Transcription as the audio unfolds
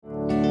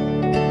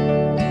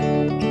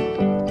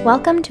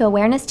Welcome to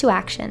Awareness to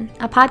Action,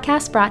 a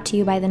podcast brought to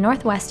you by the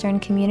Northwestern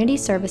Community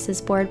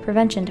Services Board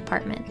Prevention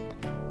Department.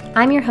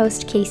 I'm your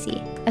host,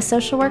 Casey, a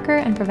social worker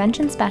and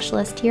prevention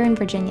specialist here in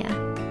Virginia.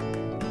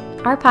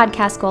 Our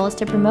podcast goal is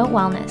to promote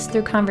wellness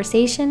through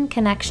conversation,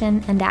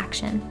 connection, and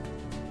action.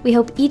 We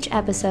hope each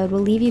episode will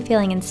leave you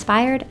feeling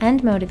inspired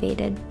and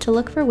motivated to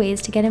look for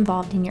ways to get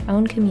involved in your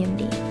own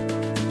community.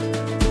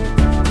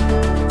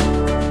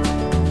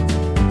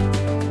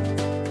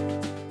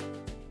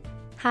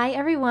 Hi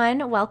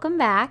everyone, welcome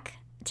back.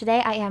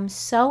 Today I am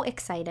so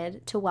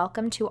excited to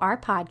welcome to our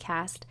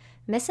podcast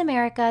Miss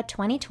America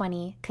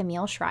 2020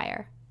 Camille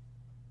Schreier.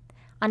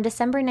 On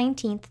December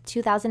 19th,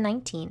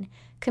 2019,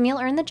 Camille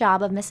earned the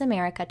job of Miss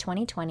America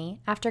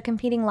 2020 after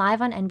competing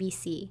live on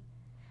NBC.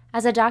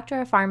 As a Doctor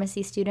of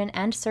Pharmacy student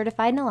and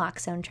certified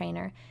naloxone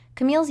trainer,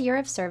 Camille's year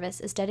of service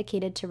is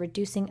dedicated to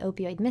reducing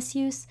opioid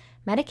misuse,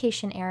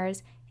 medication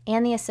errors,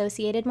 and the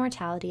associated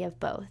mortality of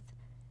both.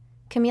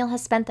 Camille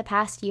has spent the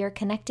past year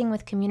connecting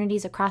with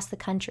communities across the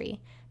country,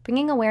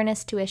 bringing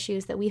awareness to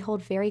issues that we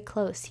hold very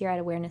close here at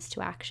Awareness to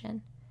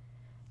Action.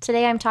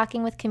 Today I'm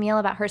talking with Camille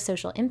about her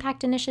social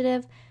impact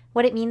initiative,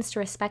 what it means to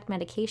respect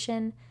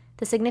medication,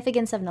 the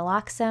significance of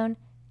naloxone,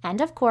 and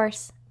of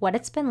course, what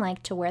it's been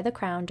like to wear the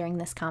crown during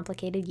this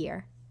complicated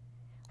year.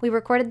 We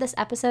recorded this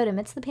episode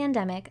amidst the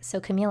pandemic,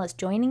 so Camille is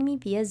joining me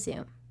via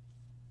Zoom.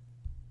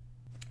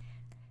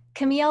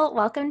 Camille,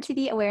 welcome to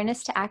the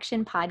Awareness to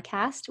Action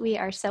podcast. We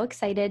are so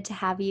excited to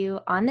have you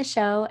on the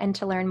show and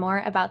to learn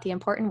more about the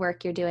important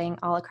work you're doing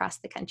all across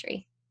the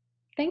country.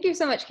 Thank you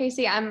so much,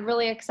 Casey. I'm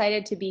really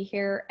excited to be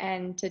here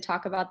and to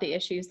talk about the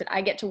issues that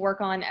I get to work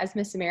on as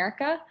Miss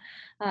America.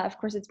 Of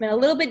course, it's been a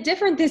little bit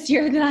different this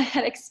year than I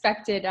had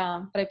expected,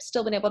 but I've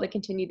still been able to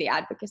continue the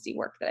advocacy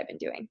work that I've been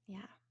doing. Yeah.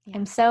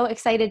 I'm so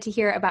excited to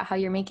hear about how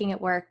you're making it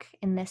work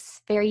in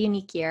this very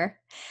unique year.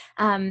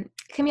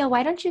 Camille,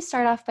 why don't you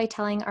start off by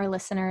telling our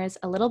listeners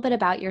a little bit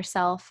about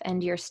yourself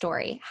and your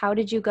story? How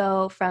did you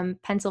go from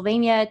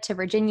Pennsylvania to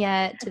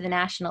Virginia to the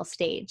national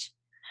stage?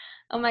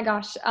 Oh my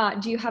gosh.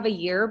 Do you have a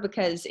year?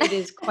 Because it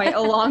is quite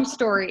a long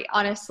story,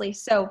 honestly.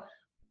 So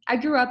I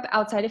grew up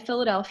outside of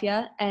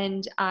Philadelphia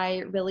and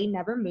I really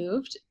never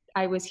moved.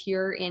 I was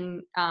here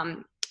in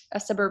a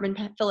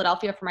suburban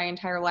Philadelphia for my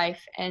entire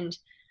life. And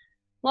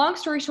long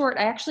story short,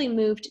 I actually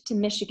moved to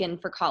Michigan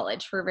for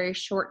college for a very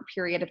short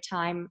period of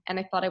time. And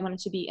I thought I wanted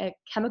to be a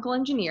chemical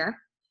engineer.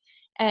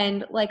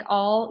 And like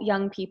all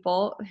young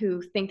people who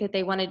think that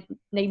they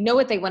know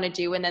what they want to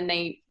do, and then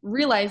they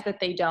realize that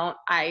they don't,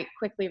 I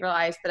quickly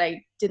realized that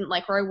I didn't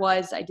like where I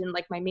was. I didn't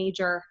like my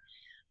major.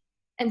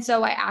 And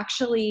so I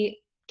actually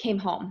came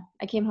home.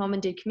 I came home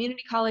and did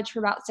community college for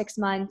about 6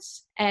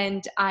 months,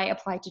 and I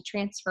applied to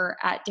transfer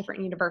at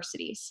different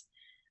universities.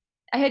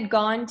 I had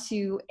gone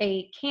to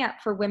a camp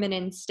for women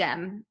in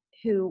STEM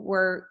who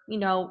were,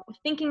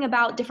 thinking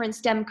about different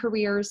STEM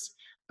careers,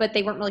 but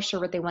they weren't really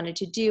sure what they wanted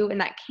to do. And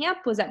that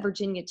camp was at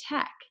Virginia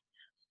Tech.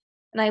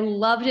 And I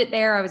loved it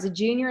there. I was a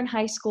junior in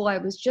high school. I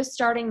was just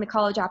starting the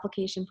college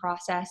application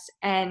process.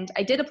 And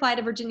I did apply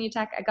to Virginia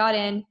Tech. I got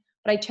in,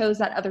 but I chose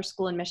that other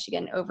school in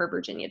Michigan over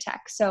Virginia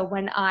Tech. So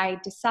when I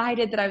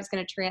decided that I was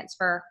going to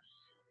transfer,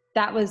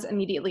 that was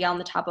immediately on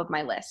the top of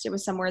my list. It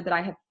was somewhere that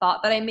I had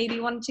thought that I maybe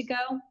wanted to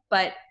go,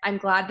 but I'm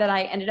glad that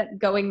I ended up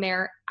going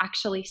there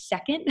actually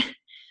second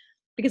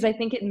because I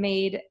think it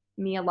made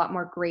me a lot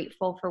more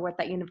grateful for what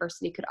that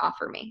university could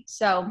offer me.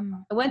 So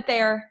I went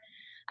there,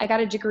 I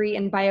got a degree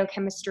in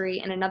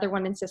biochemistry and another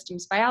one in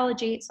systems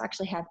biology. So I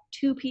actually have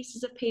 2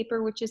 pieces of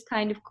paper, which is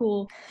kind of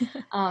cool.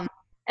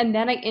 And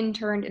then I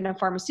interned in a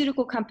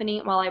pharmaceutical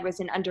company while I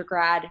was in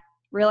undergrad,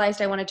 realized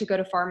I wanted to go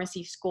to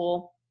pharmacy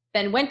school,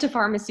 then went to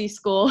pharmacy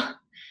school.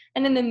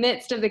 And in the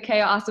midst of the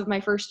chaos of my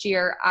first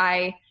year,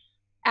 I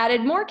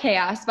added more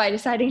chaos by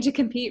deciding to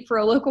compete for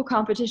a local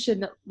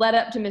competition that led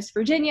up to Miss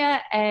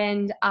Virginia.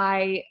 And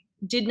I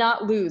did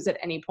not lose at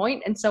any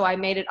point. And so I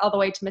made it all the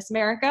way to Miss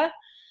America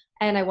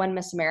and I won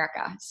Miss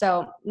America.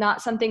 So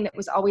not something that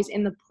was always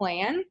in the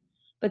plan,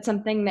 but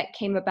something that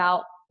came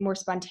about more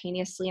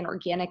spontaneously and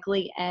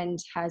organically and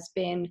has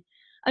been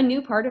a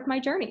new part of my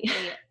journey.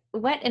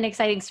 What an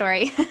exciting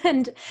story.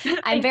 And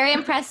I'm very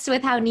impressed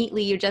with how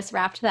neatly you just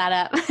wrapped that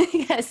up.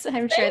 Yes,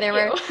 I'm sure there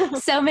were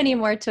so many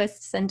more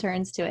twists and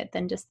turns to it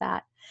than just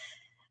that.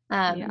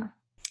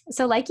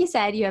 So like you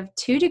said, you have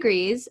 2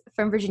 degrees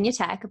from Virginia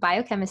Tech,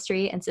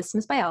 biochemistry and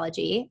systems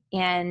biology.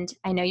 And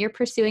I know you're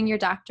pursuing your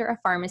Doctor of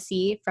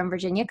Pharmacy from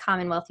Virginia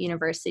Commonwealth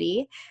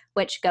University,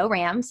 which go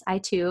Rams. I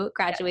too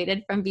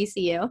graduated from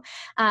VCU.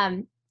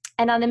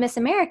 And on the Miss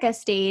America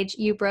stage,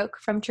 you broke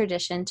from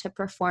tradition to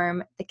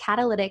perform the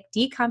catalytic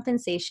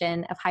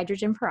decompensation of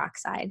hydrogen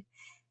peroxide.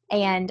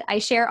 And I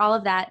share all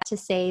of that to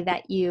say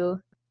that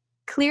you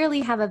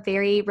clearly have a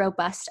very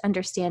robust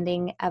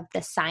understanding of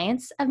the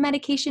science of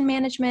medication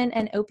management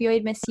and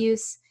opioid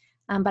misuse.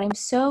 But I'm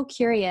so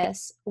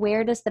curious,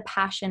 where does the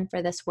passion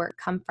for this work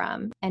come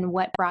from and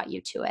what brought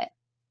you to it?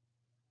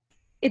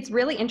 It's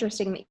really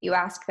interesting that you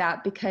ask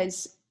that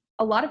because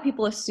a lot of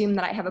people assume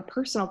that I have a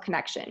personal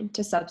connection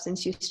to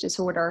substance use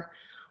disorder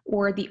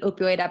or the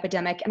opioid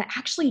epidemic, and I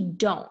actually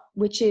don't,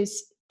 which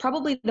is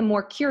probably the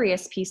more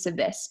curious piece of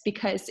this,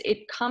 because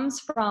it comes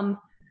from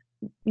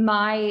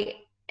my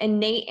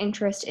innate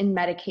interest in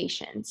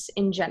medications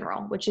in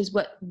general, which is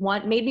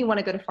what made me want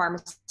to go to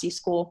pharmacy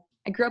school.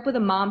 I grew up with a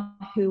mom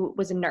who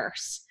was a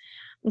nurse.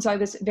 And so I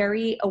was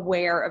very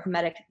aware of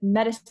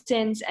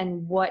medicines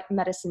and what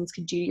medicines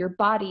could do to your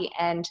body,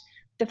 and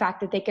the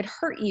fact that they could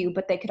hurt you,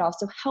 but they could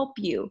also help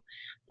you,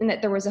 and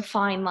that there was a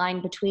fine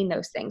line between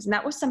those things. And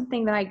that was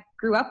something that I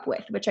grew up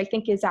with, which I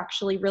think is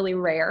actually really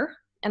rare.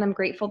 And I'm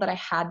grateful that I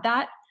had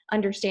that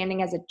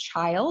understanding as a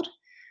child.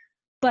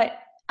 But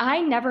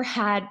I never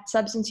had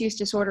substance use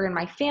disorder in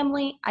my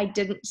family. I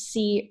didn't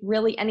see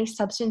really any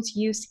substance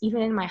use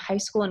even in my high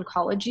school and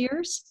college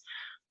years.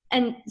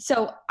 And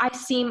so I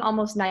seem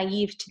almost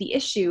naive to the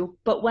issue.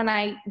 But when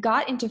I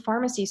got into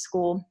pharmacy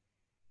school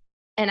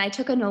and I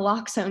took a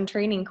naloxone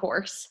training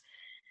course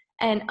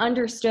and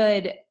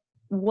understood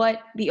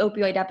what the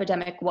opioid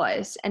epidemic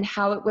was and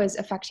how it was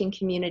affecting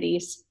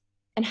communities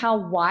and how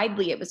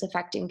widely it was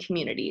affecting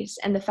communities,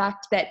 and the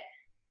fact that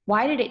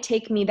why did it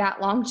take me that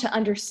long to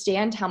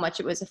understand how much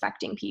it was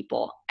affecting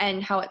people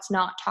and how it's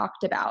not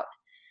talked about?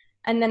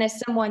 And then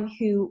as someone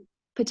who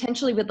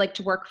potentially would like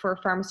to work for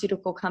a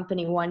pharmaceutical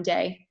company one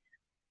day,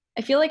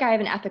 I feel like I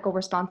have an ethical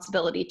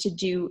responsibility to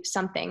do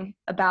something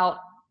about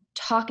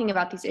talking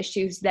about these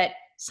issues that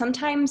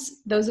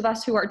sometimes those of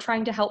us who are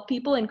trying to help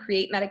people and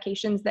create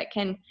medications that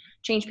can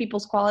change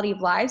people's quality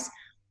of lives,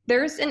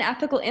 there's an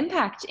ethical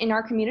impact in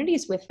our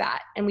communities with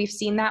that. And we've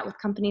seen that with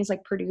companies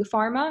like Purdue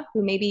Pharma,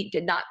 who maybe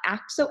did not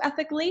act so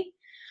ethically.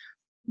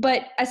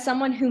 But as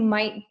someone who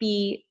might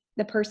be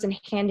the person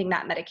handing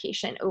that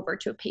medication over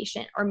to a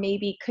patient, or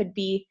maybe could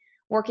be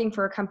working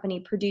for a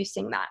company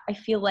producing that, I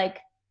feel like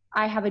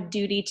I have a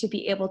duty to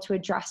be able to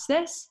address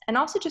this. And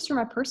also just from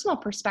a personal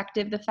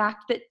perspective, the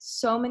fact that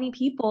so many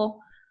people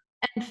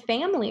and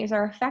families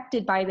are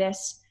affected by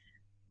this.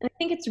 And I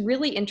think it's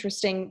really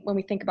interesting when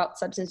we think about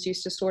substance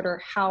use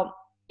disorder, how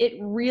it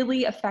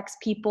really affects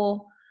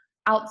people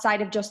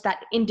outside of just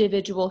that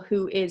individual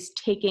who is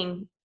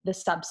taking the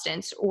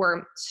substance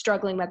or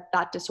struggling with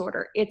that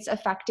disorder. It's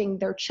affecting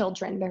their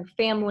children, their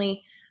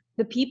family,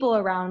 the people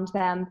around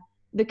them,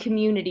 the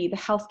community, the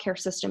healthcare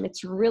system.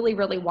 It's really,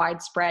 really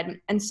widespread.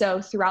 And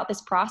so throughout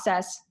this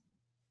process,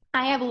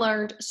 I have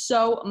learned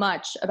so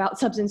much about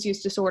substance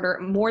use disorder,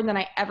 more than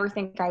I ever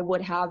think I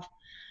would have.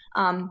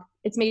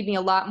 It's made me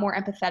a lot more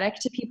empathetic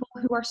to people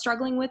who are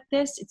struggling with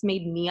this. It's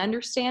made me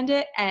understand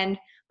it. And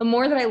the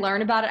more that I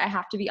learn about it, I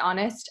have to be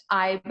honest,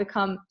 I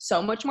become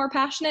so much more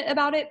passionate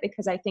about it,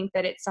 because I think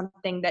that it's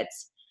something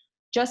that's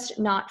just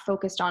not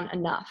focused on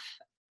enough,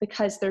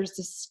 because there's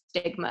this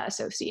stigma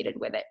associated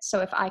with it.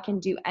 So if I can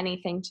do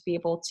anything to be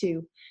able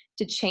to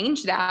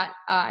change that,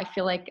 I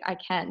feel like I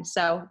can.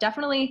 So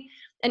definitely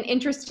an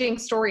interesting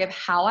story of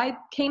how I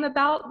came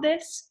about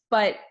this,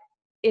 but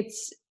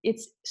it's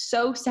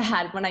so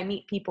sad when I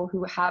meet people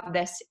who have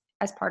this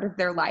as part of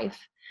their life.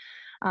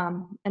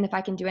 And if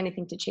I can do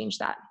anything to change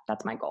that,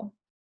 that's my goal.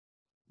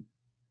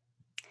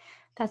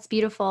 That's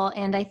beautiful.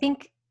 And I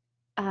think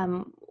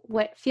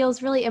what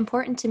feels really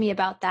important to me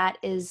about that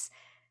is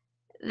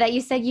that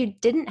you said you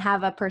didn't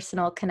have a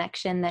personal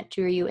connection that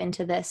drew you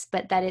into this,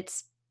 but that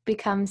it's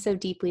become so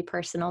deeply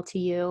personal to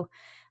you.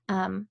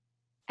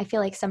 I feel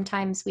like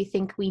sometimes we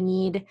think we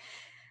need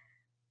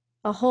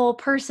a whole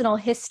personal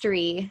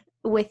history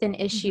with an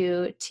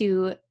issue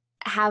to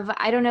have,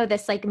 I don't know,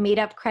 this like made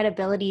up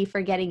credibility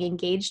for getting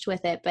engaged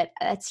with it, but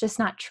it's just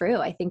not true.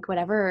 I think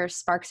whatever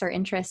sparks our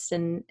interest,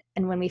 and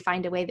when we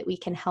find a way that we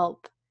can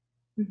help,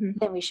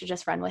 then we should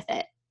just run with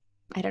it.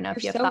 I don't know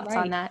if you have thoughts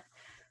on that.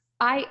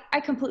 I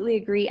completely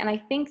agree. And I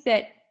think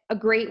that a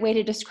great way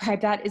to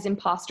describe that is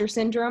imposter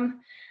syndrome,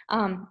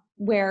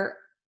 where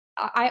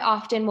I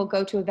often will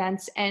go to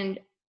events and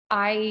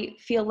I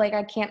feel like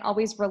I can't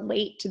always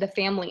relate to the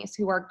families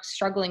who are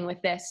struggling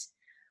with this.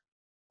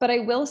 But I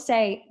will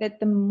say that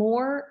the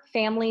more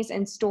families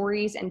and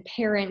stories and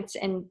parents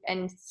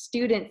and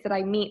students that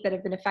I meet that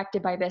have been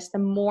affected by this, the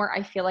more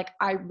I feel like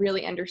I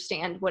really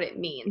understand what it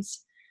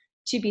means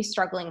to be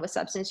struggling with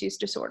substance use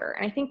disorder.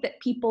 And I think that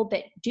people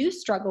that do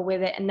struggle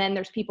with it, and then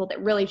there's people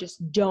that really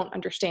just don't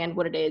understand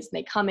what it is, and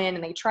they come in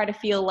and they try to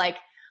feel like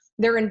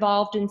they're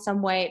involved in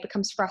some way, it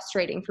becomes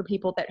frustrating for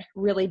people that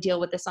really deal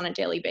with this on a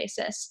daily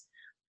basis.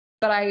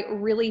 But I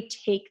really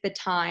take the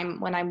time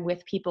when I'm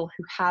with people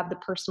who have the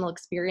personal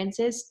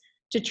experiences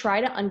to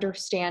try to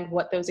understand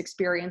what those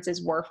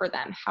experiences were for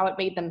them, how it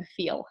made them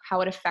feel,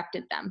 how it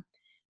affected them.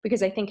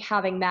 Because I think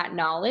having that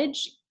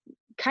knowledge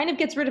kind of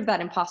gets rid of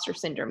that imposter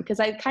syndrome, because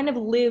I kind of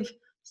live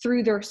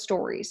through their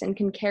stories and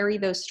can carry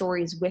those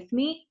stories with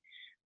me.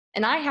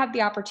 And I have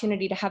the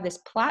opportunity to have this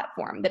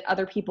platform that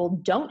other people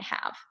don't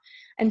have.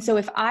 And so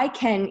if I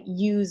can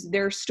use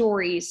their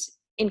stories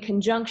in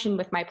conjunction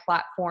with my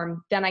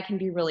platform, then I can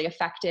be really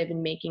effective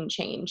in making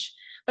change.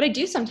 But I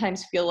do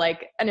sometimes feel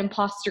like an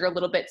imposter a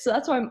little bit. So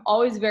that's why I'm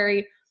always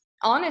very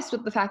honest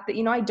with the fact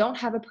that, I don't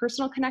have a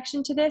personal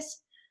connection to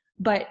this,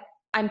 but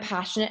I'm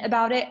passionate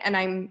about it, and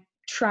I'm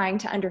trying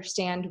to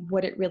understand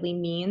what it really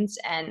means.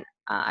 And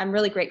I'm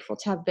really grateful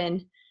to have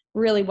been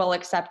really well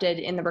accepted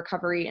in the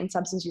recovery and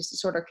substance use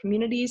disorder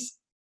communities,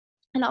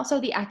 and also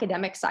the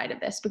academic side of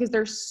this, because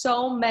there's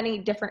so many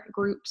different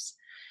groups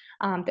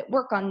that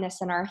work on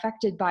this and are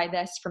affected by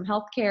this, from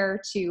healthcare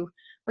to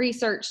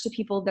research to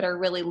people that are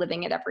really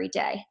living it every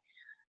day.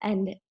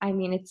 And I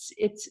mean,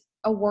 it's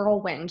a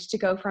whirlwind to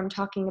go from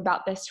talking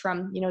about this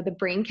from, the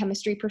brain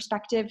chemistry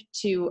perspective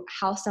to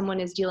how someone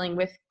is dealing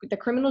with the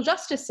criminal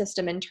justice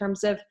system in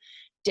terms of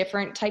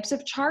different types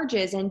of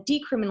charges and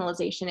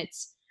decriminalization.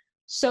 It's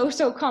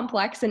so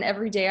complex, and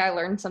every day I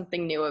learn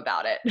something new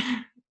about it.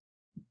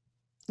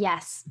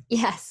 Yes.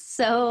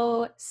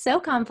 So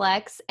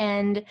complex,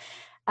 and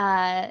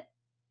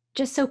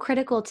just so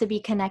critical to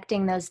be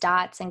connecting those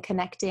dots and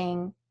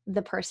connecting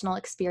the personal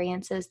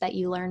experiences that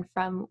you learn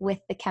from with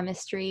the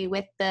chemistry,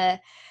 with the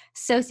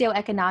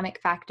socioeconomic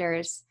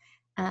factors.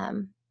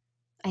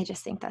 I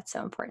just think that's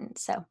so important.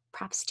 So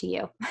props to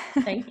you.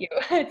 Thank you.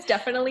 It's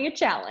definitely a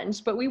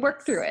challenge, but we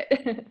work through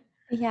it.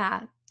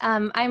 Yeah.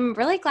 I'm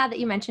really glad that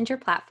you mentioned your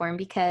platform,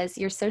 because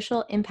your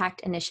social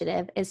impact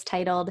initiative is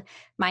titled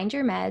Mind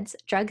Your Meds,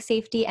 Drug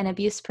Safety and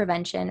Abuse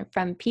Prevention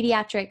from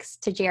Pediatrics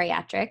to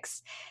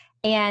Geriatrics.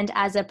 And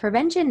as a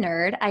prevention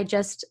nerd, I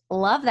just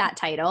love that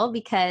title,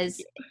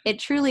 because it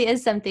truly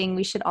is something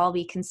we should all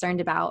be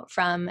concerned about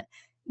from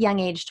young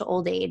age to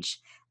old age.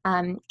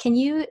 Can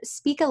you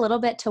speak a little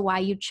bit to why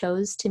you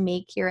chose to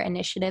make your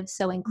initiative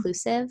so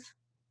inclusive?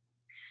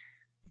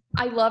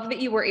 I love that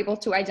you were able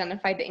to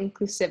identify the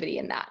inclusivity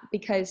in that,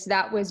 because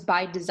that was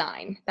by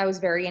design. That was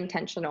very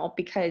intentional,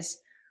 because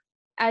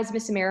as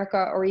Miss America,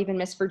 or even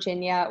Miss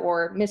Virginia,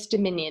 or Miss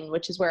Dominion,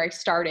 which is where I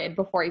started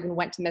before I even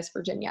went to Miss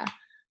Virginia,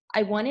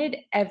 I wanted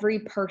every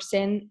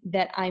person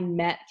that I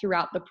met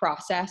throughout the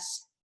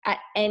process at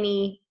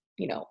any,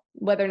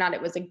 whether or not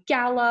it was a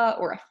gala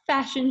or a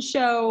fashion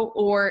show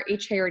or a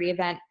charity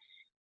event,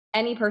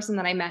 any person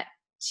that I met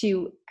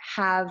to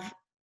have,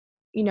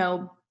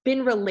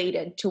 been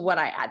related to what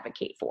I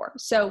advocate for.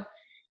 So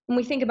when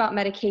we think about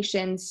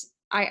medications,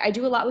 I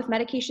do a lot with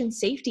medication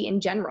safety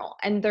in general.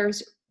 And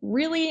there's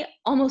really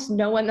almost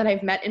no one that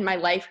I've met in my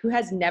life who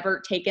has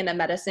never taken a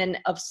medicine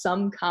of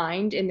some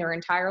kind in their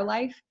entire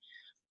life,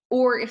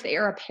 or if they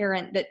are a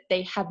parent, that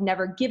they have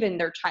never given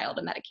their child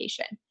a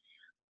medication.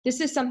 This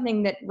is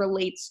something that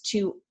relates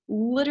to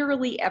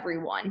literally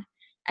everyone,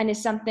 and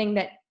is something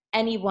that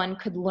anyone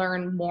could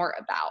learn more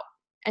about.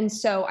 And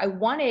so I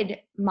wanted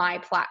my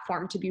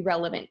platform to be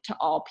relevant to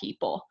all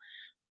people,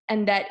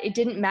 and that it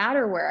didn't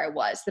matter where I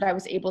was, that I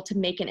was able to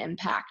make an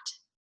impact.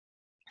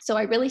 So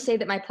I really say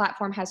that my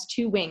platform has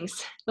two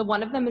wings. The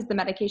one of them is the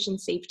medication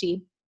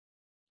safety,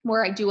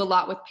 where I do a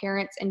lot with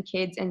parents and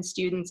kids and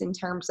students in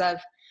terms of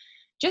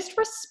just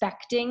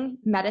respecting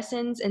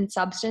medicines and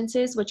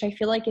substances, which I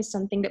feel like is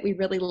something that we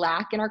really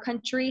lack in our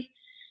country.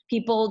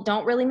 People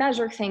don't really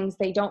measure things.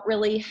 They don't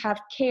really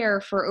have care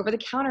for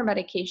over-the-counter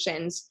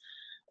medications.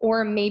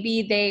 Or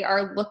maybe they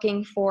are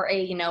looking for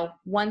a,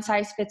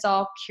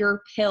 one-size-fits-all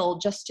cure pill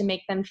just to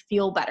make them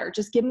feel better.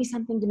 Just give me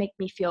something to make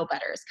me feel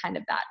better, is kind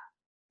of that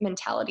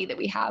mentality that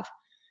we have.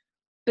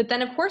 But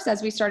then, of course,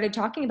 as we started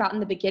talking about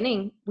in the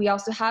beginning, we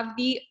also have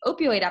the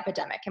opioid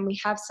epidemic, and we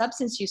have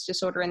substance use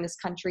disorder in this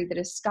country that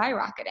is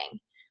skyrocketing,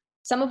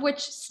 some of which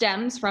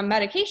stems from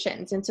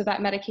medications. And so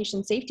that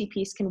medication safety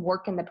piece can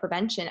work in the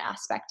prevention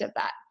aspect of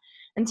that.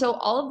 And so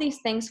all of these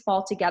things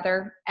fall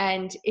together,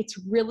 and it's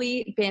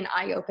really been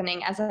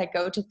eye-opening as I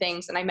go to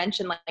things. And I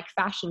mentioned like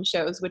fashion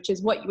shows, which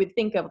is what you would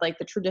think of like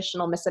the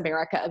traditional Miss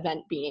America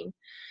event being.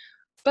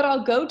 But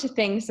I'll go to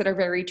things that are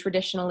very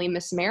traditionally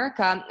Miss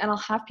America, and I'll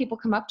have people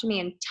come up to me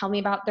and tell me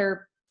about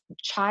their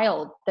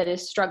child that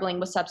is struggling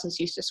with substance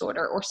use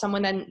disorder, or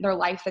someone in their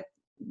life that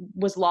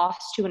was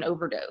lost to an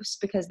overdose,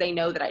 because they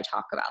know that I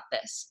talk about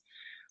this.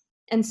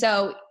 And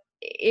so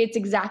it's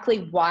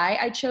exactly why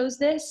I chose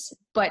this,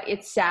 but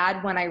it's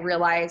sad when I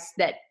realize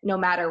that no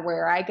matter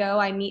where I go,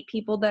 I meet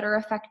people that are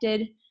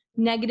affected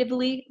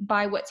negatively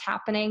by what's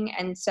happening.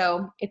 And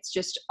so it's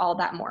just all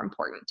that more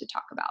important to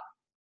talk about.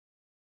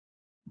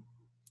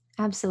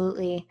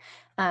 Absolutely.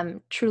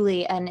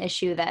 Truly an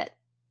issue that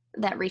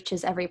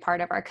reaches every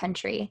part of our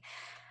country.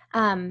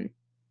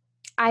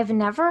 I've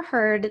never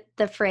heard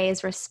the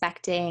phrase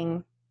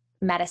respecting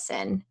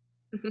medicine.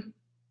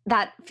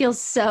 That feels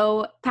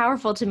so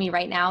powerful to me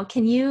right now.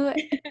 Can you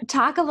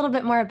talk a little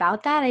bit more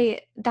about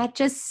that? That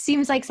just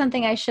seems like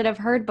something I should have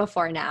heard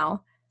before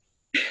now.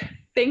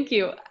 Thank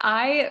you.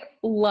 I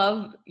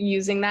love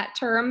using that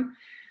term.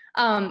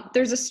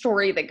 There's a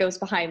story that goes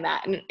behind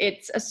that, and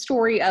it's a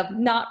story of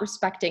not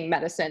respecting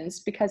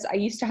medicines, because I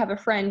used to have a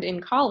friend in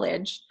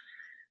college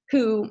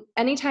who,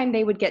 anytime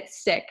they would get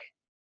sick,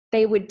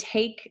 they would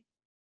take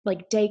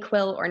like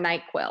Dayquil or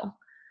NyQuil,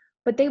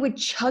 but they would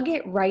chug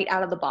it right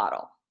out of the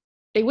bottle.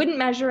 They wouldn't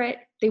measure it.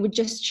 They would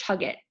just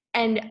chug it.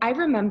 And I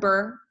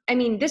remember,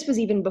 this was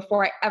even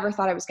before I ever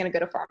thought I was going to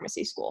go to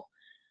pharmacy school.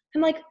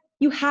 I'm like,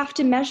 you have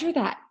to measure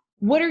that.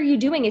 What are you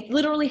doing? It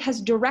literally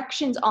has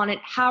directions on it.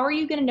 How are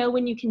you going to know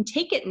when you can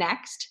take it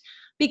next?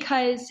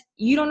 Because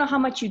you don't know how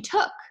much you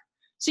took.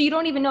 So you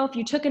don't even know if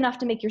you took enough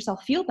to make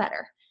yourself feel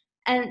better.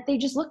 And they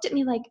just looked at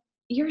me like,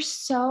 you're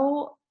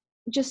so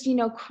just,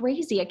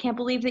 crazy. I can't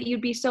believe that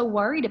you'd be so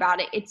worried about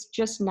it. It's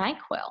just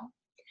NyQuil.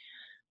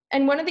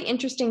 And one of the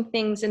interesting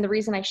things, and the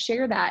reason I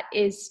share that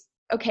is,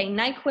 okay,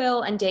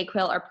 NyQuil and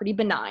DayQuil are pretty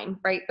benign,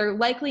 right? They're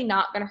likely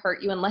not going to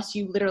hurt you unless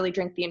you literally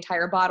drink the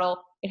entire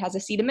bottle. It has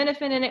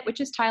acetaminophen in it, which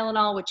is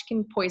Tylenol, which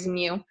can poison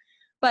you,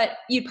 but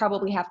you'd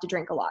probably have to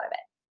drink a lot of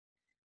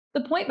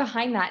it. The point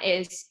behind that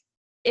is,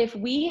 if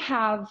we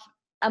have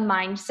a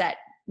mindset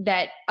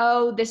that,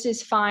 oh, this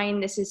is fine,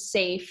 this is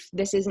safe,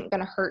 this isn't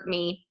going to hurt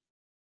me,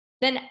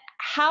 then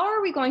how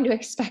are we going to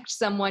expect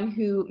someone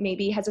who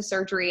maybe has a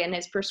surgery and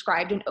is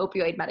prescribed an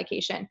opioid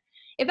medication?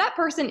 If that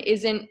person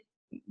isn't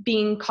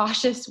being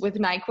cautious with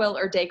NyQuil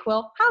or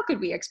DayQuil, how could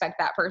we expect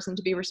that person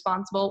to be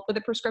responsible with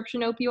a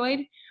prescription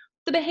opioid?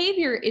 The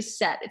behavior is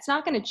set. It's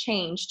not going to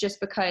change just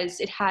because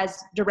it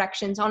has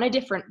directions on a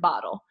different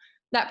bottle.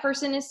 That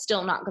person is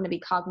still not going to be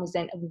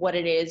cognizant of what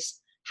it is,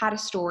 how to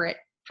store it,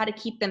 how to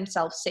keep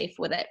themselves safe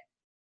with it.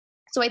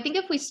 So I think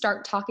if we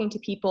start talking to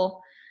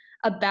people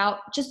about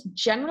just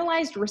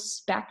generalized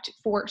respect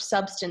for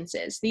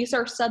substances. These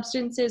are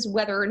substances,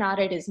 whether or not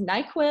it is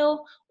NyQuil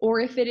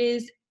or if it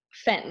is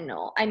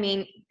fentanyl. I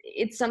mean,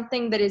 it's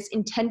something that is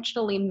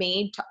intentionally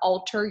made to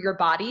alter your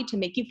body to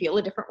make you feel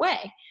a different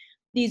way.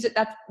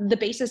 That's the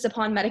basis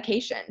upon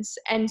medications.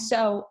 And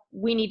so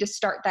we need to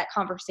start that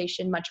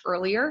conversation much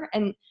earlier.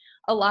 And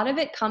a lot of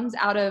it comes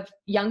out of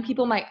young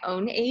people my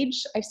own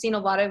age. I've seen a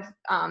lot of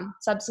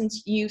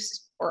substance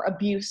use or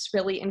abuse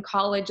really in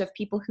college of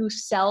people who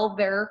sell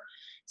their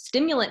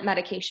stimulant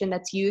medication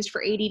that's used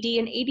for ADD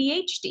and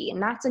ADHD.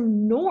 And that's a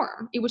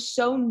norm. It was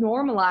so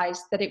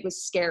normalized that it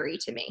was scary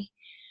to me.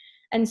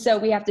 And so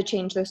we have to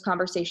change those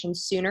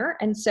conversations sooner.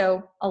 And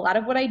so a lot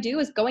of what I do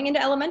is going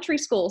into elementary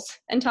schools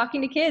and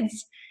talking to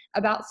kids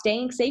about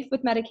staying safe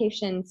with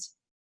medications,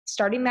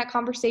 starting that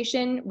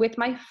conversation with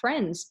my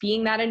friends,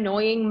 being that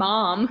annoying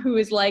mom who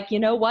is like, you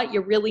know what,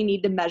 you really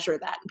need to measure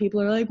that. And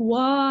people are like,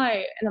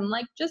 why? And I'm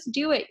like, just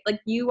do it.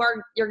 Like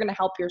you're going to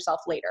help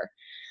yourself later.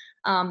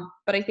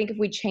 But I think if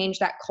we change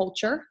that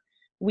culture,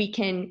 we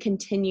can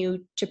continue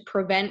to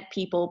prevent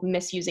people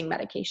misusing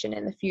medication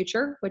in the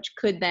future, which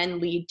could then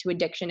lead to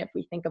addiction if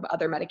we think of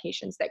other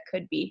medications that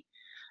could be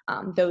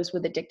those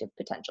with addictive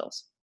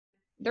potentials.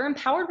 They're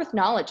empowered with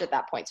knowledge at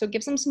that point. So it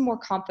gives them some more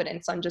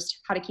confidence on just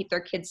how to keep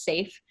their kids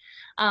safe.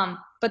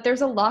 But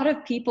there's a lot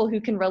of people who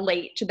can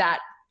relate to that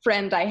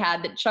friend I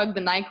had that chugged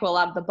the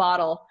NyQuil out of the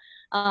bottle.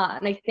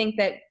 And I think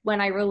that when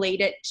I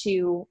relate it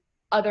to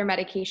other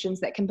medications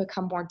that can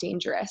become more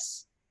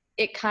dangerous,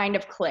 it kind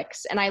of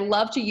clicks. And I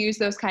love to use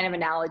those kind of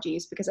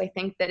analogies because I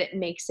think that it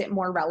makes it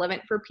more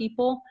relevant for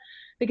people.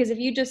 Because if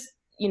you just,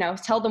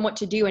 tell them what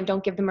to do and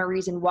don't give them a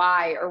reason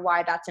why or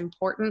why that's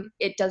important,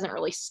 it doesn't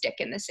really stick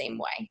in the same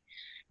way.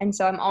 And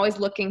so I'm always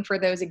looking for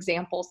those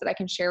examples that I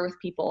can share with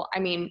people. I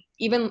mean,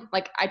 even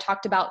like I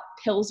talked about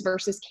pills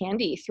versus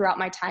candy throughout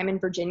my time in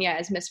Virginia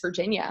as Miss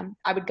Virginia.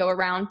 I would go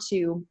around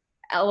to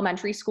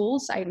elementary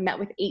schools. I met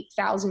with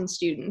 8,000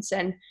 students,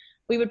 and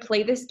we would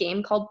play this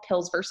game called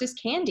Pills versus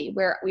Candy,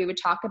 where we would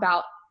talk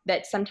about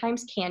that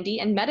sometimes candy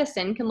and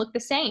medicine can look the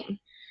same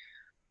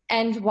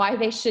and why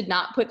they should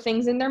not put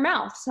things in their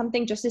mouth,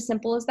 something just as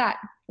simple as that.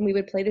 And we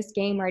would play this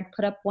game where I'd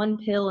put up one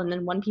pill and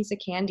then one piece of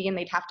candy, and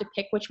they'd have to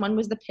pick which one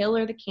was the pill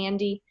or the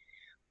candy.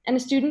 And a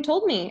student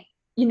told me,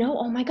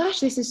 oh my gosh,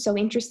 this is so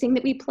interesting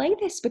that we play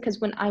this, because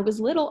when I was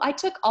little, I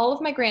took all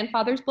of my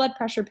grandfather's blood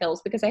pressure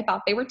pills because I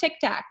thought they were Tic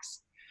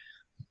Tacs.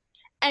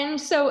 And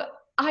so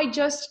I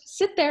just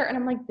sit there and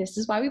I'm like, this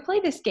is why we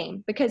play this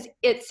game, because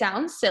it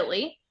sounds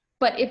silly,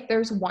 but if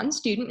there's one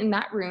student in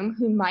that room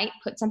who might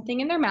put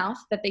something in their mouth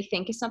that they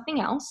think is something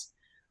else,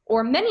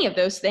 or many of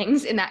those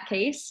things in that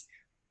case,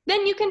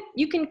 then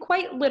you can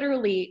quite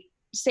literally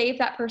save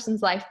that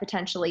person's life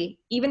potentially,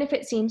 even if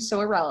it seems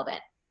so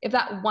irrelevant. If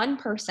that one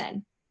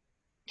person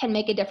can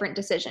make a different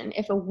decision,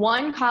 if a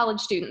one college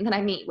student that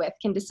I meet with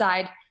can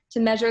decide to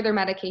measure their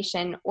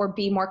medication or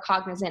be more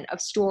cognizant of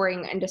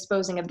storing and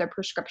disposing of their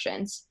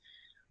prescriptions,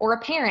 or a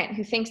parent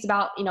who thinks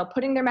about,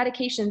 putting their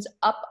medications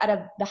up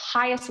at the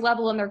highest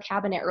level in their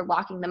cabinet or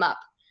locking them up.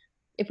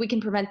 If we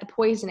can prevent the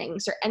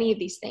poisonings or any of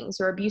these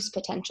things or abuse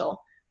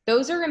potential,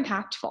 those are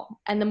impactful.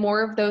 And the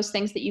more of those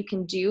things that you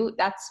can do,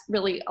 that's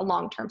really a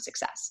long-term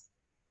success.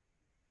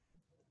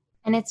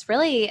 And it's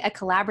really a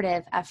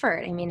collaborative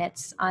effort. I mean,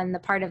 it's on the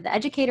part of the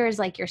educators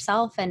like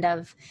yourself and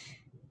of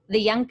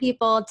the young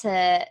people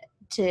to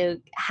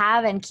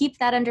have and keep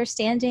that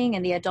understanding,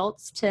 and the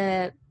adults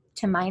to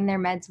mind their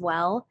meds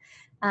well.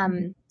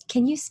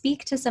 Can you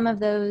speak to some of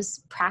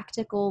those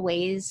practical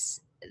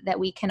ways that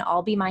we can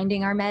all be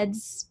minding our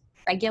meds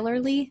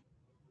regularly?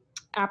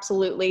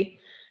 Absolutely.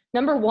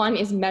 Number one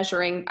is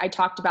measuring. I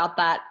talked about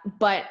that,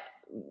 but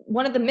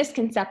one of the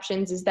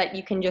misconceptions is that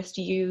you can just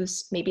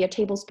use maybe a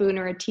tablespoon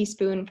or a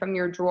teaspoon from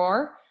your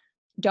drawer.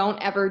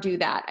 Don't ever do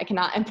that. I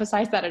cannot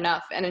emphasize that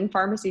enough. And in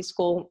pharmacy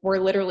school, we're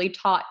literally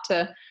taught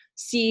to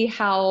see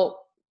how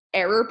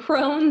error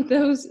prone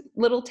those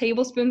little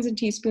tablespoons and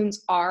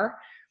teaspoons are.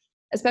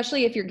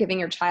 especially if you're giving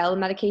your child a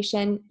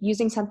medication,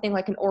 using something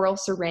like an oral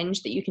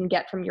syringe that you can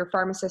get from your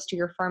pharmacist or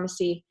your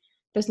pharmacy,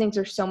 those things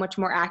are so much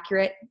more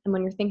accurate. And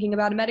when you're thinking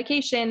about a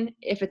medication,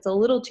 if it's a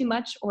little too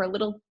much or a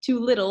little too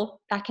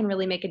little, that can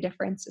really make a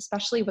difference,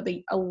 especially with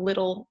a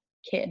little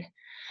kid.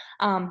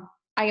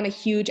 I am a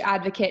huge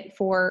advocate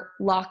for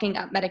locking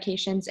up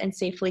medications and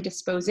safely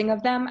disposing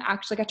of them. I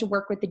actually got to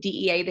work with the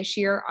DEA this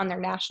year on their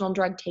National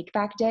Drug Take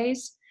Back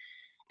Days.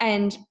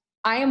 And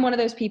I am one of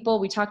those people,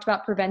 we talked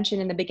about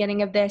prevention in the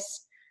beginning of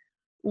this.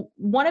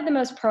 One of the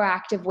most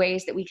proactive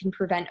ways that we can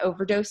prevent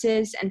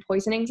overdoses and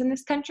poisonings in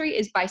this country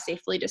is by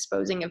safely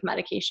disposing of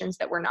medications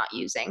that we're not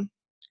using.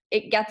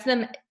 It gets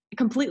them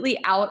completely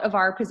out of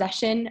our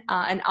possession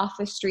and off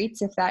the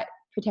streets, if that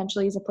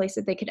potentially is a place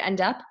that they could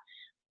end up.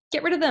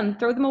 Get rid of them,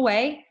 throw them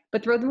away,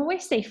 but throw them away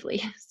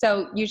safely.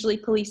 So usually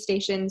police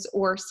stations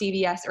or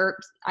CVS, or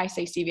I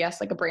say CVS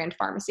like a brand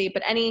pharmacy,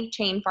 but any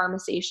chain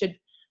pharmacy should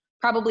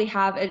probably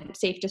have a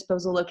safe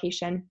disposal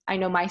location. I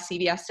know my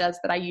CVS does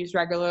that I use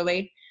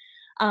regularly.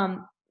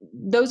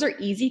 Those are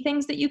easy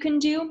things that you can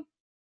do,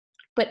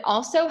 but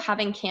also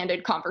having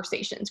candid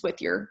conversations with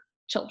your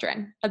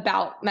children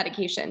about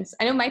medications.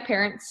 I know my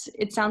parents,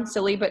 it sounds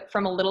silly, but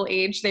from a little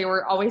age, they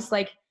were always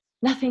like,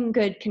 nothing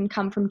good can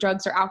come from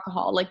drugs or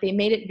alcohol. Like they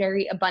made it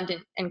very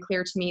abundant and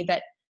clear to me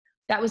that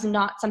that was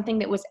not something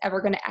that was ever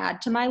going to add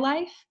to my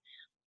life.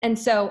 And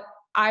so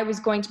I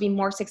was going to be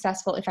more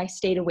successful if I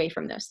stayed away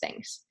from those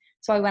things.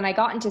 So when I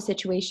got into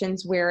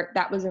situations where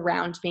that was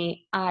around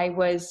me,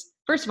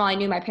 first of all, I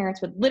knew my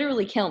parents would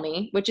literally kill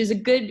me, which is a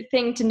good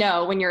thing to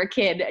know when you're a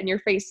kid and you're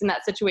faced in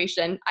that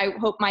situation. I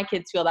hope my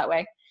kids feel that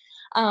way.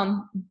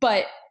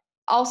 But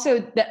also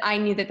that I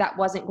knew that that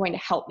wasn't going to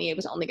help me. It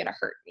was only going to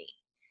hurt me.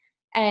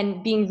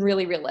 And being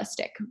really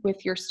realistic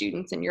with your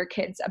students and your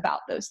kids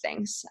about those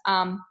things.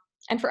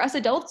 And for us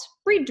adults,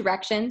 read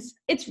directions.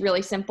 It's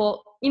really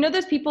simple. You know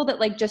those people that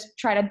like just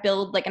try to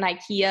build like an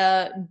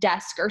IKEA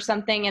desk or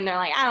something and they're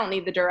like, I don't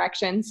need the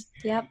directions.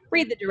 Yep.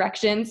 Read the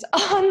directions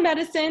on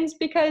medicines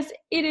because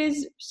it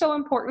is so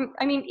important.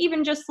 I mean,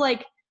 even just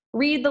like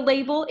read the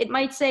label, it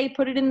might say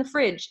put it in the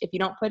fridge. If you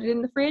don't put it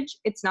in the fridge,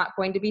 it's not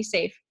going to be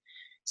safe.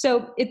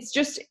 So it's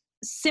just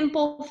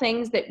simple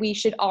things that we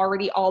should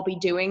already all be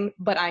doing,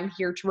 but I'm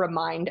here to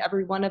remind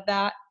everyone of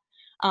that.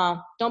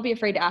 Don't be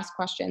afraid to ask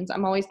questions.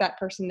 I'm always that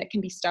person that can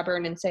be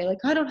stubborn and say like,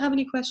 I don't have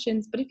any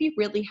questions. But if you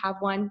really have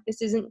one,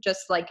 this isn't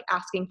just like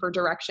asking for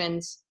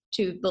directions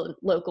to the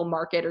local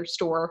market or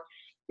store.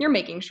 You're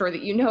making sure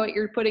that you know what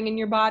you're putting in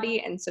your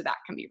body. And so that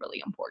can be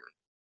really important.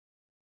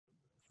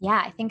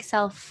 Yeah, I think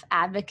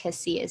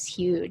self-advocacy is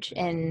huge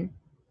in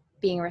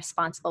being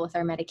responsible with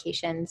our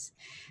medications.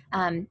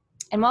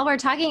 And while we're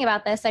talking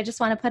about this, I just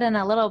want to put in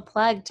a little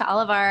plug to all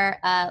of our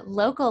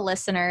local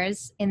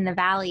listeners in the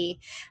Valley.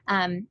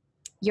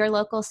 Your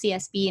local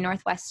CSB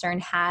Northwestern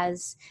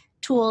has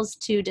tools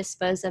to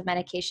dispose of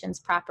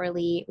medications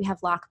properly. We have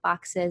lock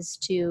boxes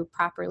to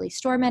properly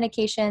store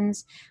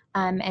medications,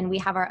 and we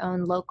have our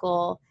own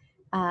local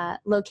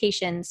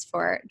locations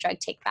for drug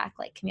take back,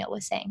 like Camille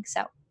was saying.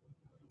 So,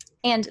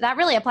 and that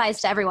really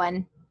applies to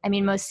everyone. I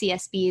mean, most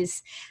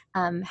CSBs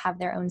have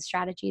their own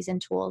strategies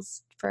and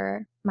tools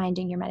for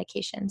minding your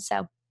medication.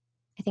 So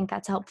I think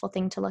that's a helpful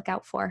thing to look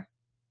out for.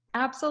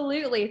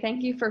 Absolutely.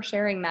 Thank you for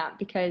sharing that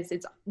because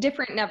it's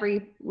different in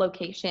every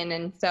location.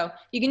 And so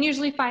you can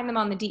usually find them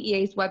on the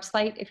DEA's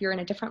website if you're in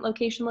a different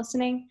location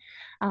listening.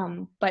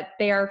 But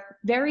they are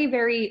very,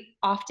 very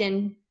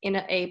often in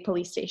a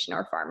police station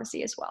or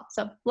pharmacy as well.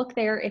 So look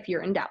there if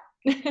you're in doubt.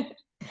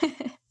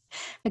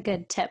 A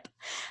good tip.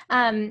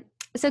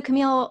 So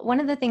Camille, one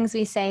of the things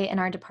we say in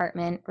our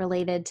department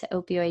related to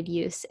opioid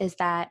use is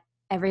that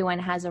everyone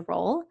has a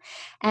role.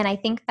 And I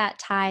think that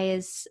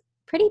ties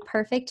pretty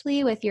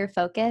perfectly with your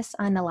focus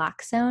on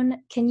naloxone.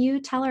 Can you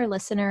tell our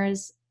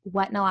listeners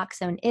what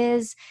naloxone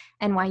is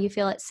and why you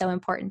feel it's so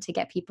important to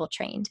get people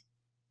trained?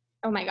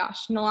 Oh my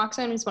gosh,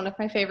 naloxone is one of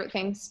my favorite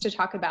things to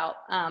talk about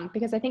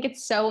because I think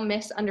it's so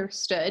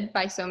misunderstood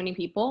by so many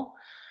people.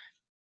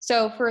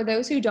 So for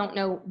those who don't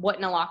know what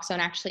naloxone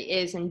actually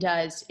is and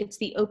does, it's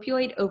the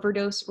opioid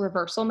overdose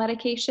reversal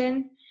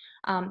medication.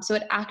 So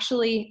it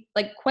actually,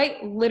 like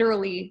quite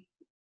literally,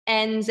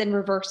 ends and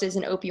reverses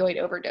an opioid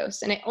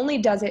overdose. And it only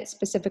does it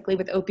specifically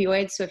with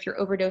opioids. So if you're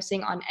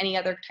overdosing on any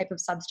other type of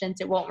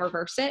substance, it won't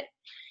reverse it.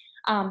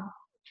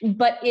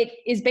 But it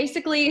is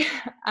basically,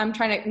 I'm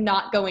trying to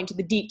not go into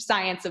the deep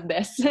science of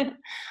this,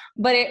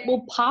 but it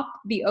will pop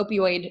the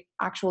opioid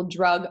actual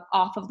drug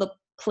off of the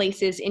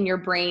places in your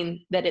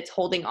brain that it's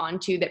holding on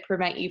to that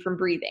prevent you from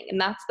breathing. And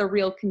that's the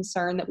real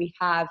concern that we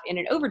have in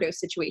an overdose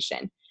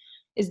situation,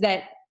 is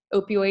that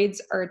opioids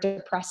are a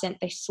depressant.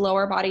 They slow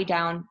our body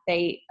down.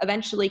 They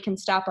eventually can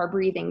stop our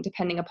breathing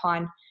depending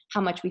upon how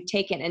much we've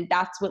taken. And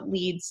that's what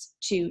leads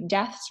to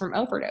deaths from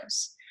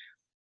overdose.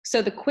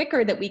 So the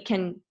quicker that we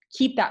can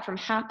keep that from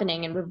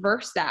happening and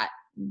reverse that,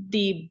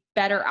 the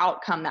better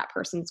outcome that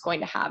person's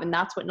going to have. And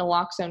that's what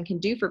naloxone can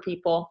do for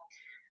people.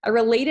 I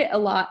relate it a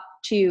lot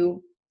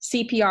to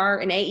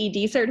CPR and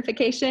AED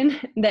certification,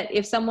 that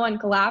if someone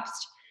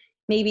collapsed,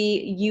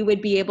 Maybe you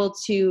would be able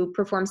to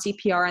perform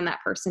CPR on that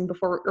person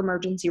before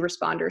emergency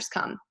responders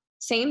come.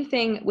 Same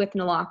thing with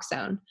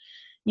naloxone.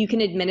 You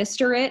can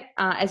administer it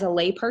as a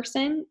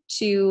layperson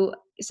to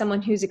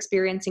someone who's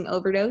experiencing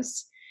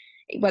overdose,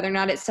 whether or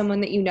not it's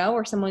someone that you know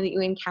or someone that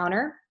you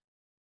encounter,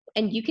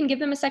 and you can give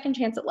them a second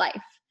chance at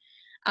life.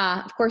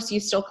 Of course,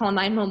 you still call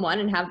 911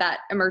 and have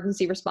that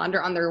emergency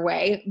responder on their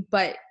way,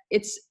 but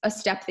it's a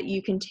step that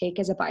you can take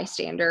as a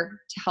bystander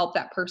to help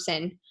that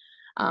person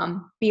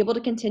be able to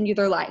continue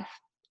their life.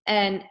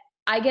 And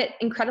I get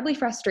incredibly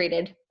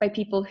frustrated by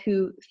people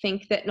who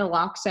think that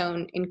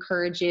naloxone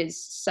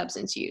encourages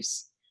substance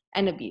use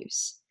and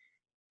abuse,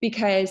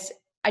 because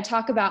I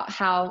talk about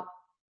how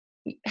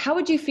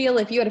would you feel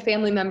if you had a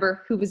family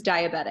member who was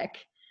diabetic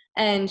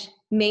and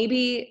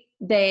maybe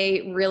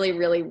they really,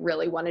 really,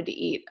 really wanted to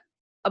eat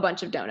a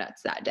bunch of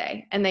donuts that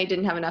day and they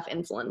didn't have enough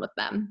insulin with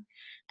them,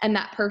 and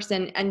that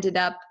person ended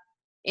up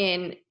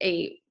in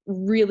a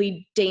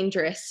really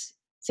dangerous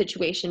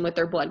situation with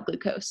their blood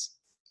glucose?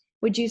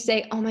 Would you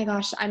say, oh my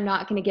gosh, I'm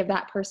not going to give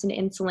that person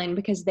insulin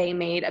because they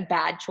made a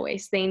bad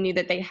choice? They knew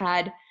that they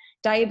had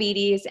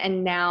diabetes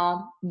and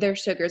now their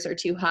sugars are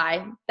too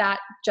high. That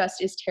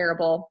just is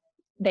terrible.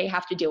 They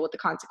have to deal with the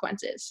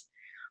consequences.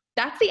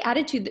 That's the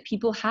attitude that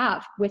people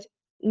have with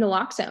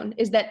naloxone,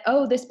 is that,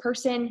 oh, this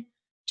person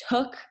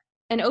took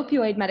an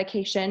opioid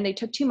medication. They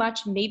took too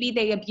much. Maybe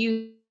they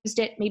abused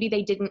it. Maybe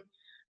they didn't.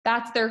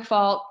 That's their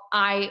fault.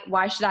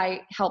 Why should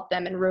I help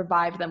them and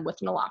revive them with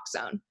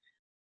naloxone?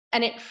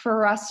 And it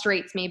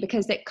frustrates me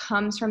because it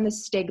comes from the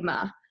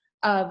stigma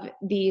of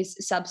these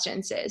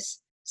substances.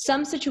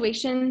 Some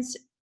situations,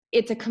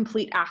 it's a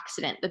complete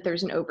accident that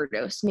there's an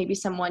overdose. Maybe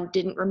someone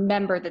didn't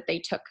remember that they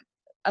took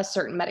a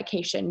certain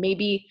medication.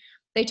 Maybe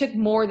they took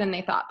more than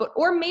they thought,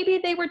 or maybe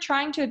they were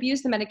trying to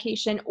abuse the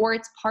medication, or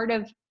it's part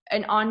of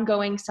an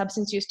ongoing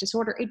substance use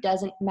disorder. It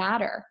doesn't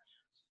matter.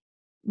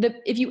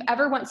 If you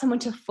ever want someone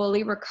to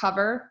fully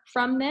recover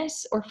from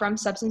this or from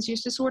substance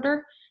use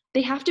disorder,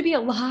 they have to be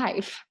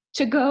alive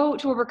to go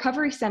to a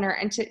recovery center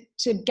and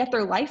to get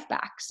their life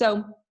back.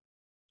 So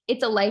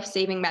it's a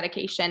life-saving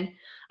medication.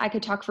 I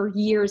could talk for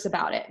years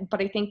about it,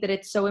 but I think that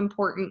it's so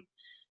important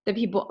that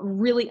people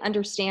really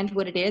understand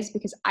what it is,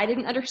 because I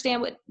didn't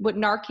understand what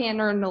Narcan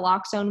or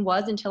naloxone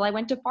was until I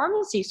went to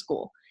pharmacy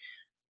school.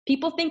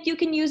 People think you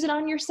can use it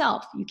on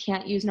yourself. You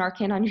can't use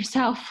Narcan on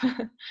yourself.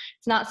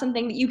 It's not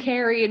something that you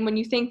carry, and when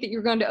you think that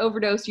you're going to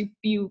overdose,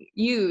 you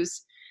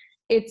use.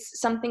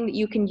 It's something that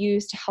you can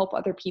use to help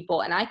other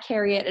people, and I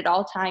carry it at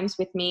all times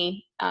with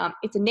me.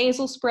 It's a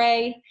nasal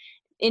spray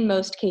in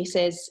most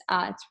cases.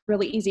 It's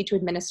really easy to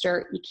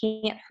administer. You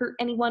can't hurt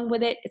anyone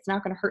with it. It's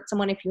not going to hurt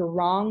someone if you're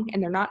wrong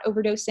and they're not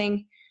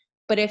overdosing.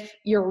 But if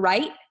you're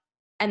right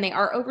and they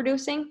are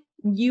overdosing,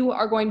 you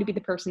are going to be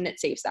the person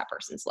that saves that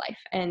person's life.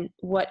 And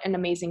what an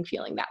amazing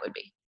feeling that would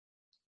be.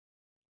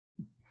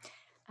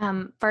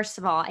 First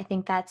of all, I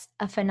think that's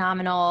a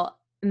phenomenal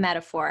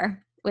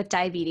metaphor with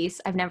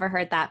diabetes. I've never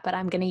heard that, but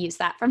I'm going to use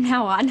that from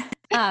now on.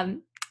 I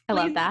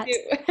love that.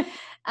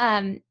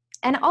 And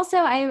also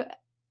I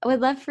would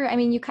love for,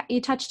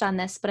 you touched on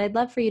this, but I'd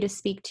love for you to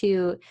speak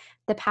to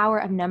the power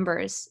of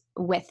numbers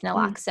with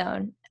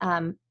naloxone.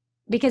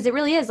 Because it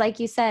really is, like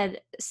you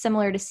said,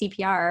 similar to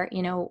CPR.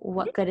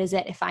 What good is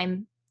it if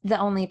I'm the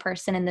only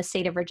person in the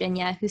state of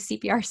Virginia who's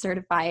CPR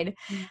certified?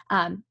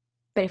 But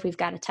if we've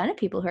got a ton of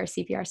people who are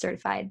CPR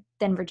certified,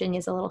 then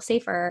Virginia's a little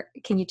safer.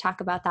 Can you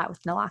talk about that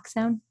with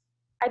naloxone?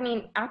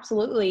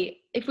 Absolutely.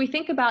 If we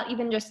think about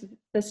even just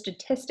the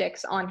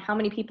statistics on how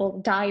many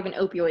people die of an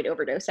opioid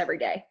overdose every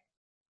day,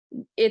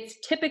 it's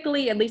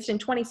typically, at least in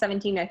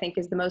 2017, I think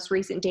is the most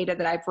recent data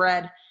that I've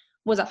read,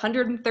 was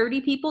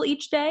 130 people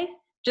each day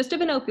just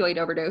of an opioid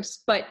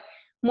overdose. But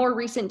more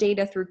recent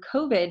data through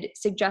COVID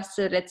suggests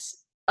that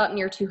it's up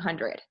near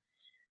 200.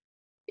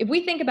 If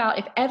we think about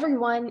if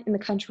everyone in the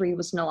country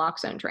was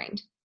naloxone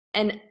trained,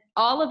 and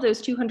all of those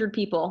 200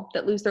 people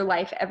that lose their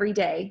life every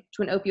day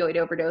to an opioid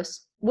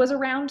overdose was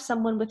around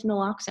someone with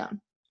naloxone,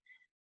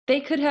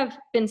 they could have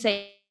been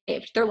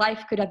saved. Their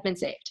life could have been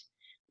saved.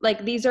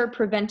 Like, these are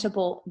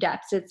preventable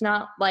deaths. It's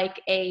not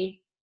like a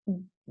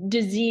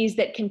disease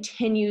that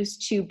continues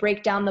to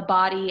break down the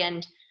body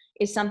and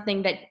is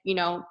something that,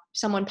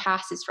 someone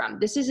passes from.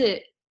 This is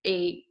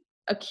a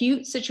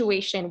acute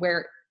situation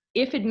where,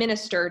 if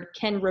administered,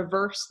 can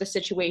reverse the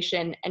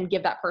situation and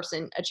give that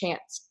person a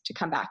chance to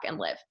come back and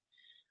live.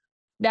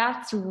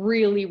 That's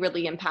really,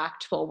 really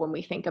impactful when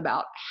we think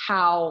about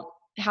how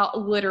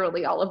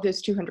literally all of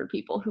those 200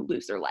 people who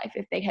lose their life,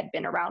 if they had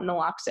been around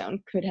naloxone,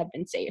 could have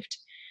been saved.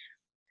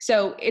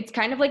 So it's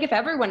kind of like if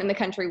everyone in the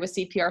country was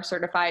CPR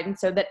certified, and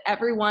so that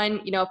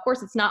everyone, of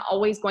course, it's not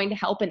always going to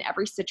help in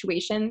every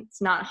situation.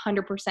 It's not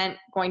 100%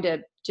 going to,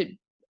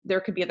 there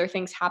could be other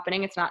things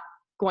happening. It's not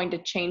going to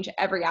change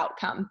every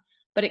outcome,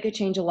 but it could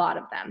change a lot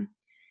of them.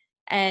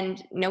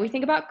 And, we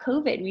think about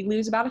COVID, we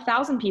lose about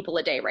 1,000 people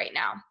a day right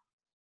now.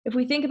 If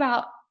we think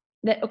about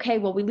that, okay,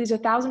 well, we lose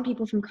 1,000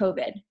 people from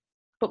COVID,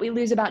 but we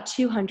lose about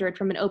 200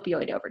 from an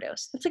opioid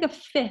overdose. That's like a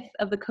fifth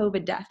of the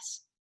COVID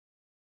deaths.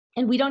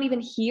 And we don't even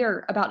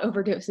hear about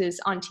overdoses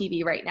on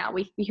TV right now.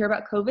 We hear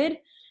about COVID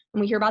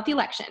and we hear about the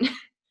election.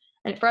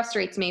 And it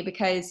frustrates me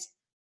because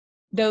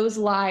those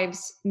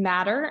lives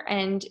matter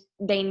and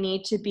they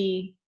need to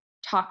be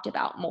talked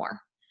about more,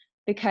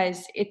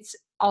 because it's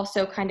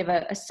also kind of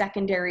a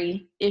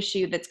secondary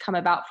issue that's come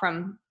about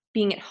from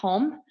being at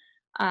home.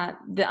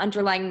 The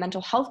underlying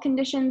mental health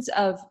conditions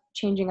of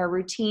changing our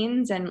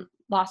routines and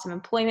loss of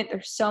employment.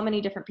 There's so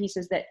many different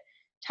pieces that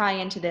tie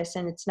into this,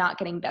 and it's not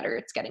getting better,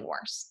 it's getting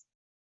worse.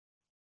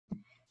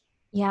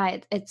 Yeah,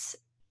 it's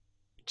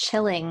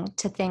chilling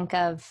to think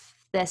of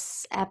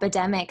this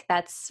epidemic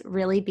that's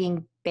really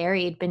being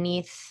buried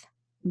beneath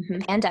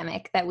the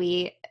pandemic that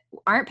we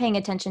aren't paying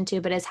attention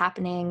to, but is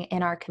happening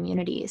in our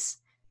communities.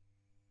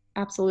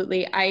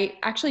 Absolutely. I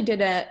actually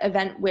did an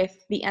event with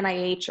the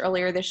NIH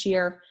earlier this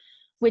year,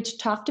 which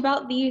talked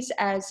about these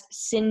as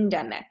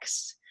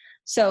syndemics.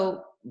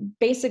 So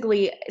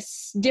basically,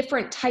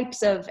 different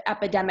types of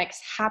epidemics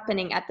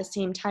happening at the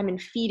same time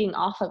and feeding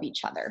off of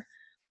each other,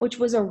 which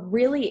was a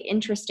really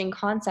interesting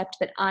concept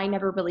that I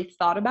never really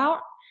thought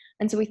about.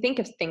 And so we think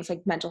of things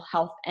like mental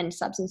health and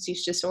substance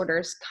use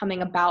disorders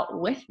coming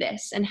about with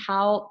this and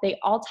how they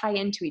all tie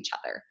into each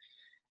other,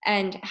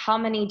 and how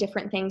many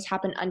different things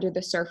happen under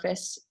the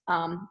surface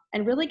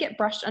and really get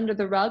brushed under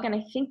the rug. And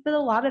I think that a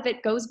lot of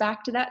it goes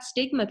back to that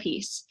stigma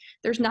piece.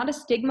 There's not a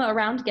stigma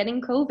around getting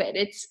COVID.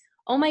 It's,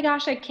 oh my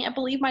gosh, I can't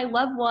believe my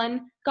loved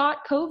one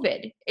got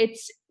COVID.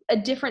 It's a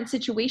different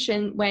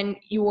situation when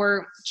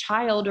your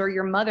child or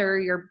your mother,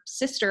 your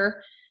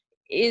sister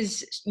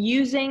is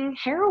using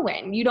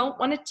heroin. You don't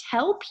want to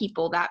tell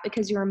people that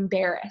because you're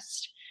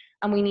embarrassed.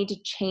 And we need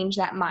to change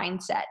that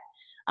mindset.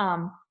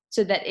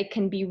 So that it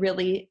can be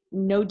really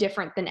no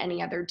different than any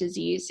other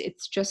disease.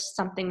 It's just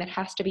something that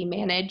has to be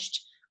managed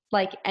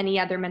like any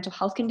other mental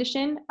health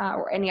condition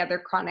or any other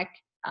chronic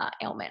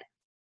ailment.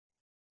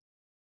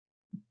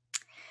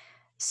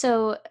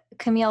 So,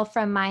 Camille,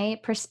 from my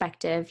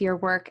perspective, your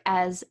work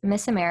as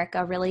Miss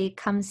America really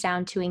comes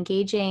down to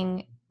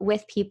engaging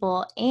with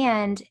people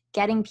and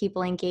getting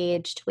people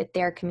engaged with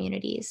their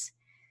communities.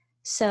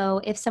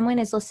 So, if someone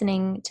is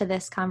listening to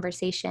this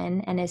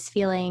conversation and is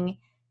feeling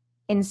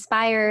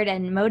inspired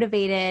and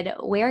motivated,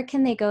 where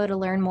can they go to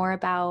learn more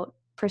about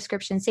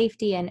prescription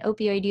safety and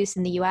opioid use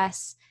in the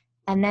US?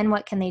 And then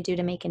what can they do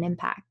to make an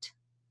impact?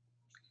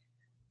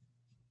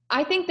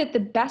 I think that the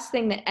best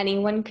thing that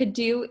anyone could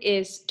do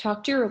is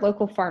talk to your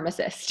local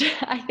pharmacist.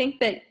 I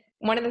think that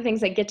one of the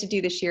things I get to do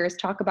this year is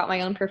talk about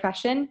my own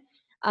profession.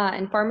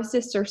 And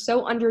pharmacists are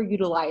so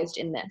underutilized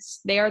in this.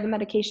 They are the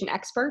medication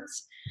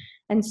experts.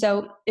 And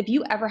so if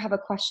you ever have a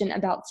question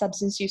about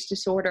substance use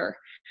disorder,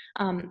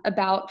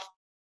 about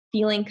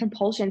feeling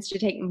compulsions to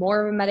take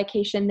more of a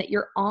medication that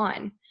you're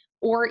on,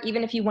 or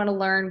even if you want to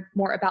learn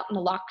more about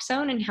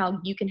naloxone and how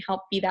you can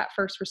help be that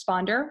first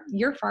responder,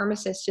 your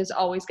pharmacist is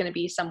always going to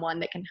be someone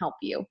that can help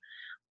you.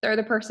 They're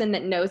the person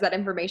that knows that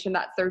information.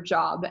 That's their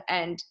job.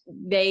 And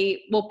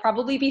they will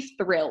probably be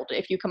thrilled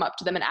if you come up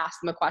to them and ask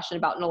them a question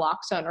about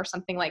naloxone or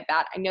something like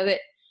that. I know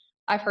that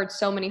I've heard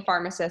so many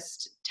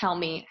pharmacists tell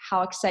me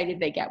how excited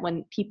they get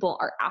when people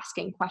are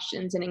asking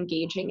questions and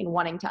engaging and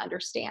wanting to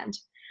understand.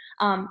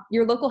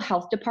 Your local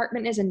health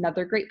department is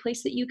another great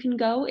place that you can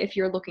go if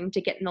you're looking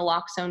to get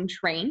naloxone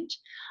trained,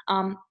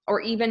 or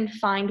even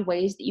find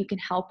ways that you can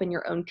help in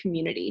your own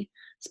community,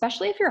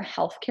 especially if you're a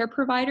healthcare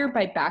provider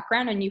by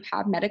background and you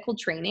have medical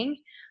training.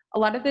 A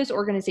lot of those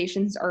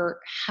organizations are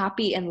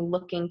happy and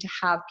looking to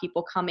have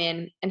people come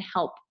in and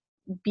help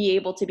be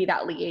able to be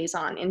that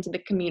liaison into the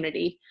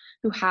community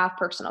who have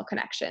personal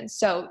connections.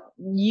 So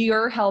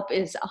your help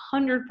is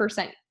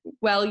 100%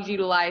 well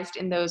utilized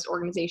in those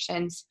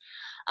organizations.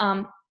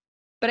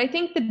 But I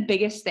think the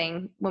biggest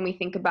thing when we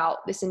think about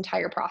this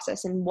entire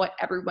process and what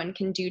everyone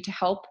can do to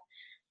help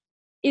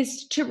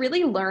is to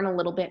really learn a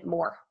little bit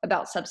more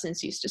about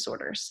substance use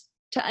disorders,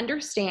 to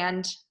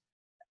understand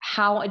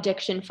how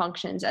addiction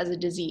functions as a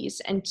disease,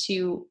 and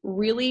to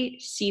really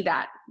see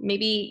that.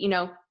 Maybe,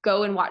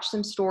 go and watch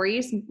some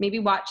stories, maybe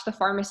watch The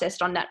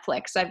Pharmacist on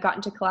Netflix. I've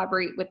gotten to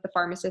collaborate with The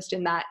Pharmacist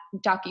in that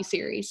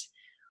docuseries.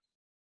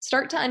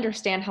 Start to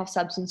understand how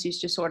substance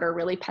use disorder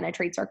really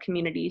penetrates our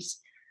communities.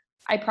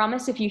 I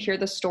promise if you hear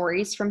the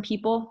stories from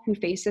people who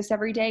face this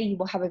every day, you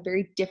will have a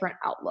very different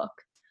outlook.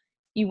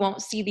 You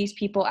won't see these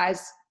people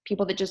as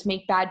people that just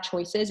make bad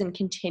choices and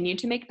continue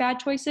to make bad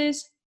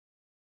choices.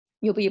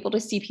 You'll be able to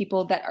see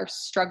people that are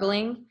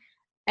struggling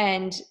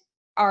and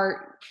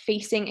are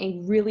facing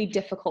a really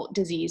difficult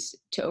disease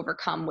to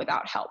overcome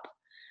without help.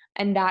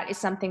 And that is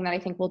something that I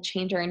think will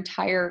change our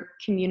entire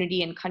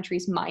community and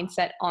country's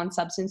mindset on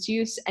substance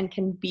use and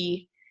can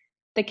be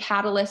the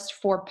catalyst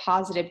for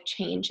positive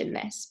change in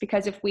this.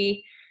 Because if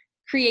we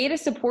create a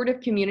supportive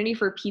community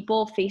for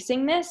people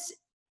facing this,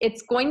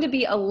 it's going to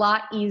be a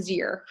lot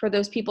easier for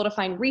those people to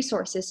find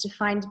resources, to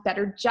find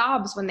better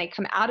jobs when they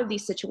come out of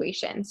these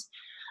situations.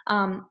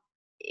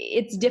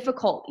 It's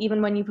difficult,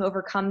 even when you've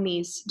overcome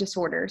these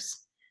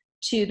disorders,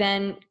 to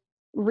then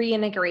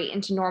reintegrate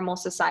into normal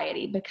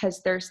society,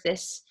 because there's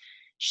this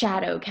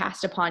shadow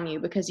cast upon you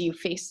because you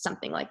faced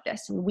something like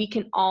this. And we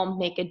can all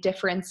make a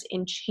difference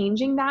in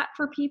changing that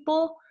for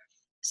people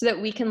so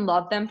that we can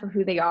love them for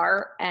who they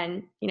are.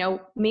 And,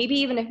 maybe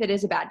even if it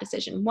is a bad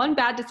decision, one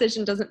bad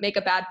decision doesn't make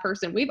a bad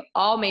person. We've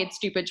all made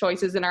stupid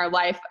choices in our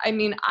life. I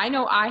mean, I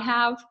know I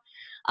have,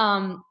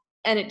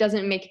 and it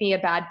doesn't make me a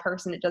bad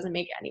person. It doesn't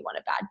make anyone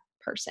a bad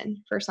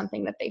person for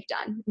something that they've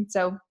done. And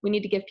so we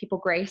need to give people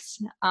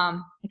grace. I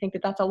think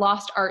that that's a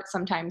lost art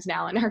sometimes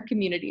now in our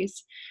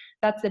communities.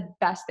 That's the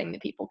best thing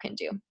that people can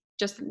do.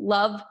 Just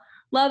love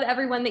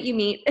everyone that you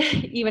meet,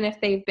 even if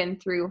they've been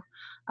through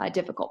a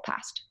difficult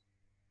past.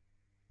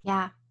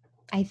 Yeah,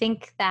 I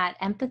think that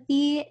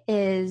empathy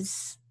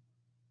is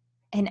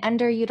an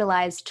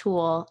underutilized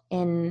tool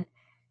in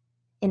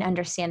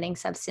understanding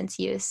substance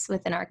use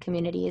within our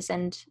communities.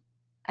 And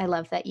I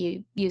love that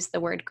you use the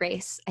word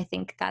grace. I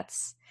think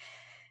that's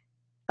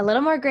a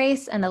little more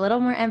grace and a little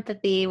more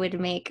empathy would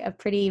make a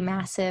pretty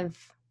massive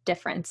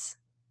difference.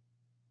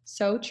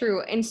 So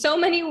true. In so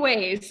many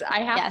ways, I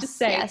have to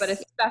say, yes. But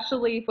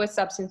especially with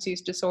substance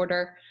use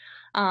disorder,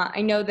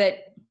 I know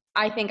that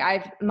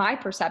my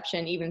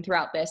perception even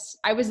throughout this,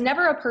 I was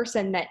never a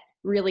person that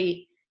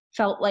really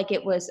felt like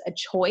it was a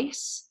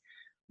choice,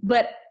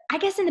 but I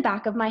guess in the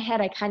back of my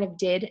head, I kind of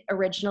did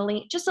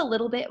originally, just a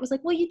little bit. It was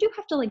like, well, you do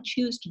have to like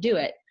choose to do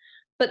it.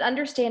 But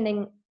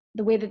understanding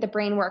the way that the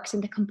brain works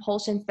and the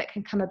compulsions that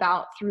can come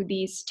about through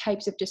these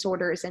types of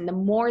disorders, and the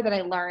more that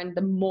I learn,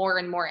 the more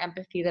and more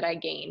empathy that I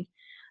gain.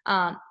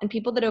 And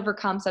people that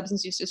overcome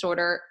substance use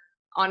disorder,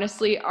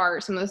 honestly, are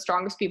some of the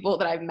strongest people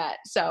that I've met.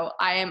 So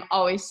I am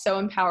always so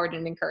empowered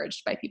and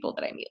encouraged by people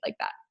that I meet like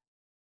that.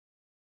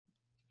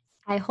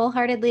 I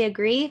wholeheartedly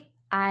agree.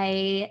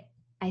 I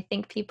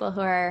think people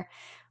who are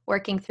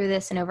working through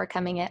this and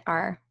overcoming it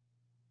are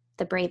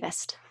the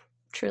bravest,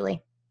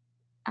 truly.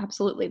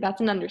 Absolutely.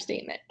 That's an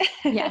understatement.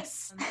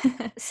 Yes.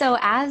 So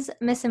as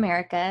Miss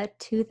America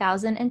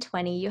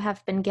 2020, you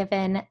have been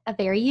given a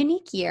very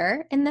unique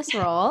year in this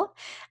role.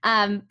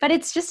 But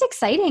it's just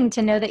exciting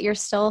to know that you're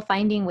still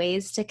finding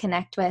ways to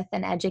connect with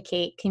and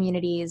educate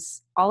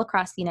communities all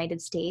across the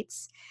United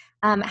States.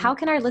 How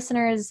can our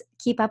listeners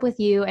keep up with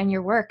you and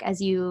your work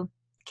as you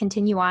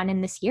continue on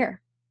in this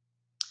year?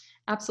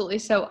 Absolutely.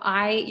 So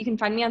you can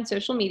find me on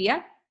social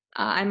media.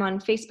 I'm on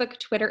Facebook,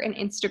 Twitter, and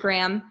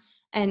Instagram,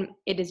 and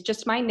it is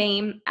just my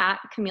name at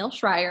Camille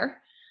Schrier.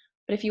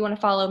 But if you want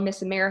to follow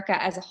Miss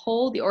America as a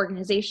whole, the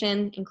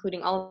organization,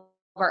 including all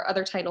of our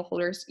other title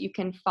holders, you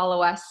can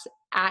follow us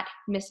at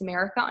Miss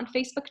America on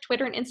Facebook,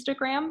 Twitter, and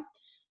Instagram.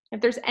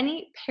 If there's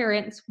any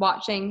parents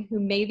watching who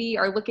maybe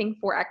are looking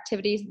for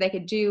activities they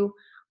could do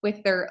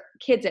with their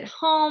kids at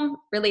home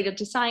related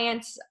to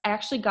science, I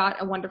actually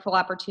got a wonderful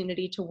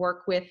opportunity to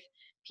work with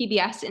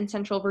PBS in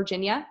Central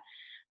Virginia,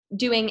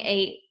 doing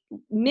a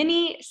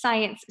mini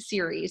science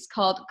series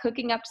called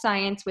Cooking Up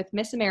Science with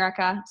Miss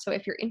America. So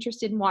if you're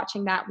interested in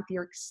watching that with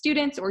your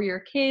students or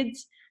your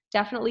kids,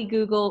 definitely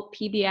Google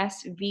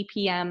PBS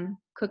VPM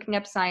Cooking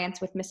Up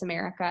Science with Miss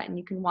America, and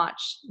you can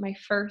watch my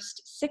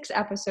first 6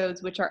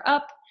 episodes, which are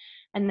up,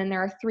 and then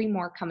there are 3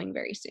 more coming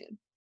very soon.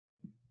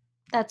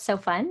 That's so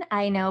fun.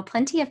 I know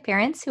plenty of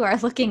parents who are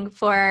looking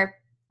for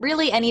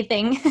really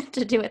anything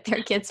to do with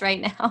their kids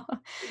right now.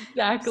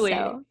 Exactly.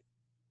 So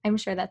I'm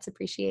sure that's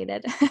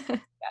appreciated.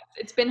 Yes,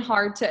 it's been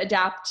hard to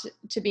adapt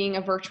to being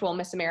a virtual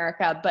Miss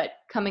America, but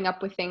coming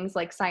up with things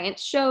like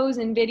science shows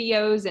and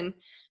videos and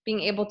being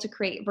able to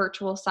create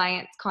virtual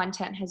science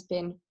content has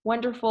been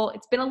wonderful.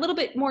 It's been a little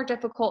bit more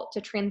difficult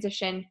to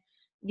transition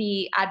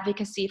the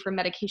advocacy for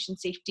medication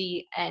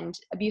safety and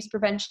abuse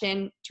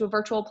prevention to a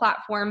virtual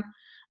platform.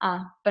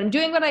 But I'm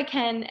doing what I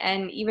can,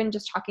 and even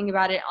just talking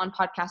about it on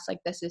podcasts like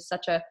this is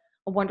such a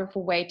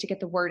wonderful way to get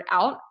the word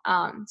out.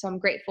 So I'm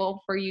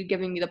grateful for you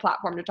giving me the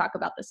platform to talk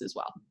about this as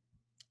well.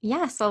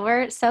 Yes, well,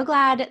 we're so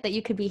glad that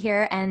you could be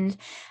here. And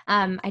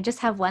I just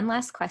have one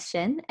last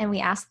question, and we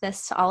ask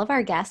this to all of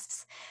our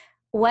guests.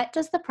 What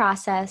does the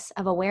process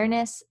of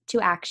awareness to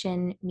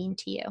action mean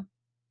to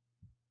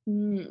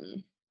you?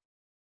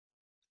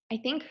 I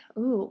think,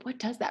 what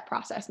does that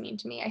process mean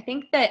to me? I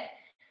think that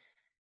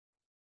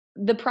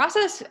the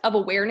process of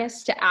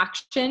awareness to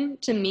action,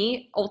 to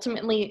me,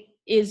 ultimately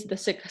is the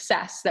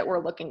success that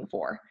we're looking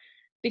for.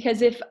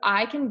 Because if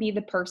I can be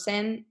the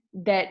person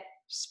that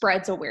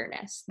spreads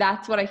awareness,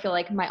 that's what I feel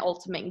like my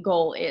ultimate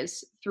goal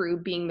is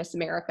through being Miss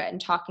America and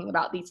talking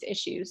about these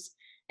issues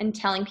and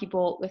telling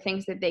people the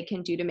things that they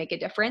can do to make a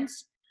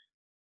difference.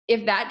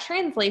 If that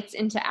translates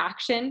into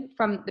action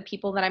from the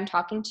people that I'm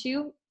talking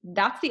to,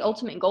 that's the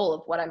ultimate goal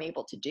of what I'm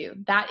able to do.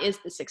 That is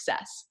the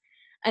success.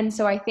 And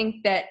so I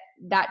think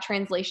that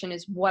translation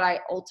is what I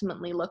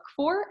ultimately look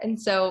for. And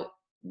so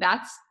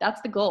that's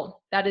the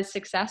goal. That is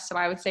success. So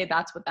I would say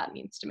that's what that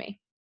means to me.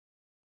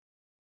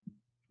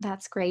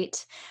 That's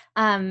great.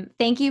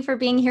 Thank you for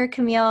being here,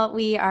 Camille.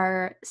 We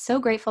are so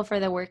grateful for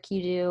the work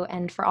you do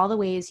and for all the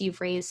ways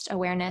you've raised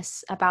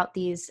awareness about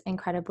these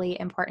incredibly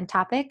important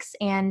topics.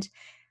 And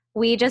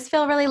we just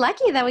feel really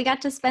lucky that we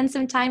got to spend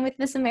some time with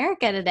Miss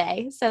America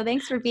today. So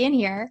thanks for being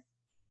here.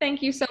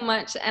 Thank you so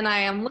much. And I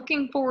am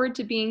looking forward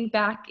to being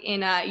back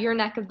in your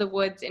neck of the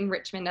woods in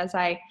Richmond as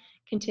I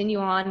continue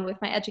on with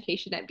my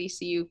education at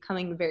VCU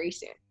coming very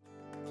soon.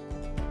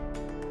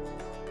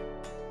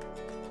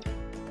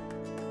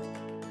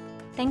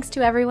 Thanks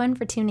to everyone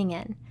for tuning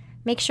in.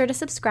 Make sure to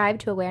subscribe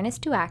to Awareness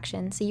to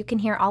Action so you can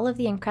hear all of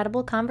the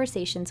incredible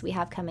conversations we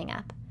have coming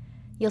up.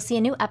 You'll see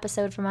a new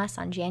episode from us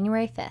on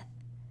January 5th.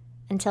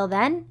 Until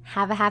then,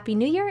 have a happy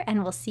new year,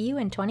 and we'll see you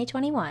in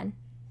 2021.